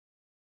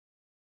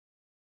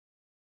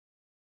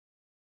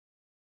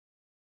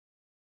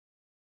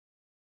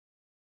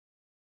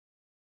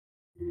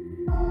Noah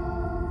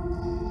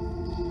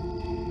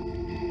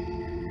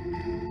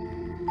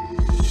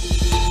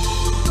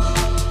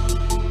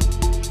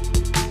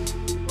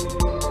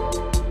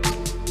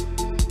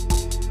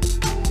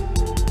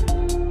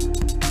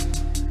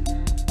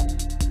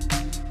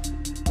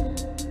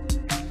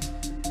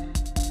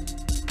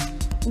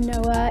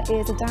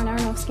is a Darren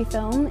Aronofsky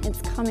film.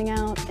 It's coming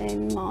out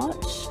in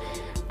March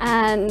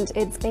and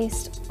it's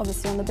based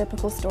obviously on the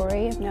biblical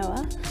story of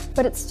Noah,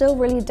 but it's still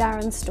really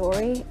Darren's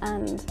story,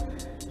 and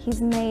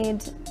he's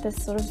made this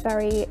sort of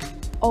very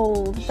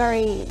old,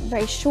 very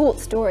short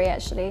story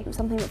actually,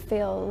 something that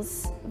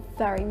feels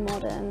very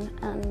modern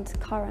and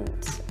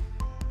current.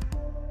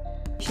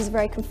 She's a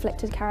very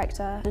conflicted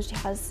character and she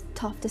has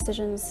tough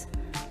decisions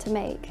to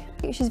make.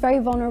 She's very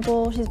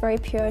vulnerable, she's very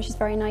pure, she's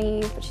very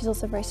naive, but she's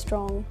also very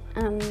strong,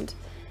 and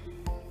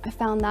I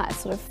found that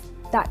sort of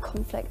that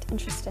conflict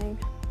interesting.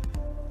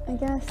 I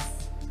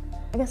guess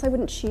I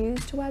wouldn't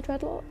choose to wear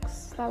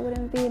dreadlocks. That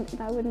wouldn't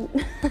that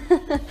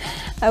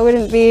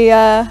wouldn't be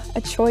a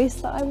choice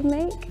that I would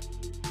make.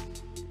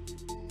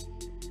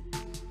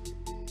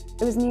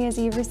 It was New Year's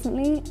Eve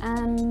recently,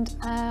 and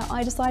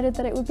I decided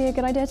that it would be a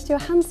good idea to do a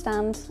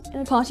handstand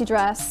in a party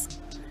dress.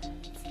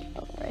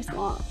 Not very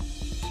smart.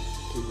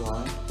 Keep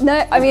going.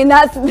 No, I mean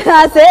that's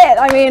it.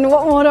 I mean,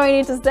 what more do I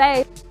need to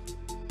say?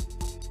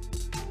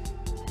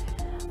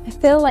 I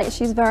feel like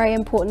she's very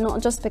important,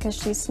 not just because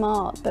she's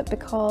smart, but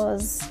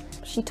because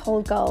she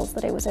told girls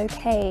that it was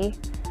okay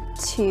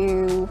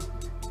to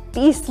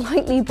be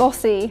slightly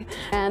bossy,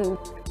 and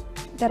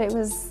that it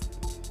was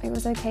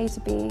okay to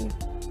be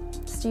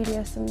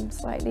studious and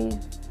slightly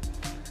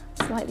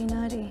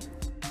nerdy.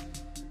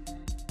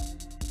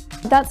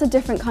 That's a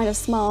different kind of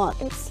smart.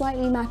 It's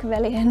slightly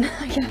Machiavellian,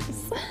 I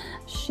guess.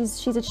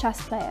 She's a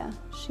chess player.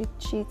 She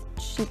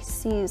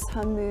sees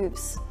her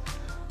moves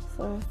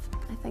sort of,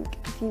 I think,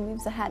 a few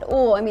moves ahead.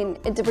 Or, I mean,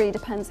 it really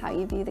depends how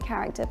you view the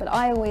character, but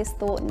I always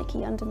thought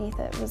Nikki underneath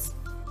it was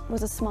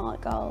a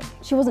smart girl.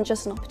 She wasn't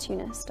just an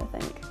opportunist, I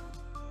think.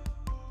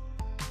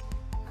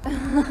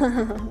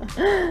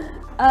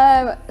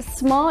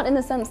 Smart in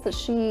the sense that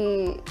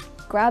she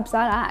grabs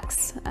that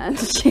axe and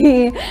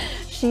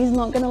she's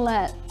not gonna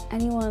let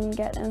anyone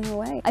get in her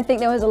way. I think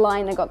there was a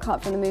line that got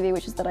cut from the movie,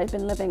 which is that I'd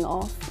been living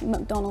off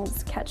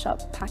McDonald's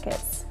ketchup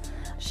packets.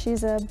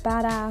 She's a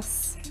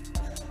badass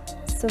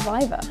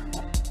survivor.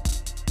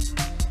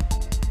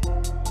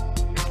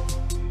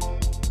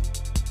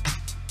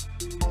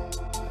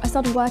 I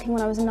started working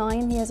when I was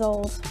 9 years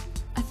old.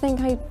 I think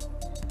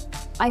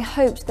I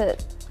hoped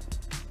that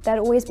there'd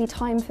always be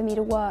time for me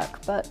to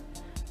work, but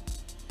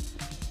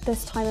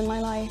this time in my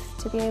life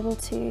to be able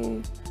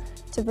to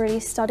really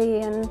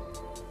study and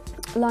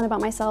learn about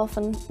myself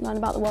and learn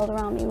about the world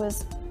around me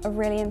was a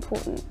really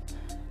important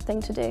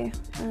thing to do,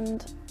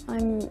 and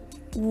I'm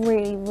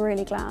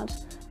really glad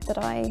that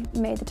I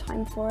made the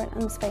time for it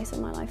and space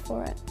in my life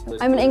for it.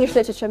 I'm an English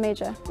literature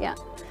major, yeah,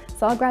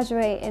 so I'll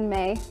graduate in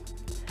May.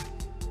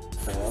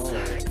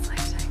 Oh.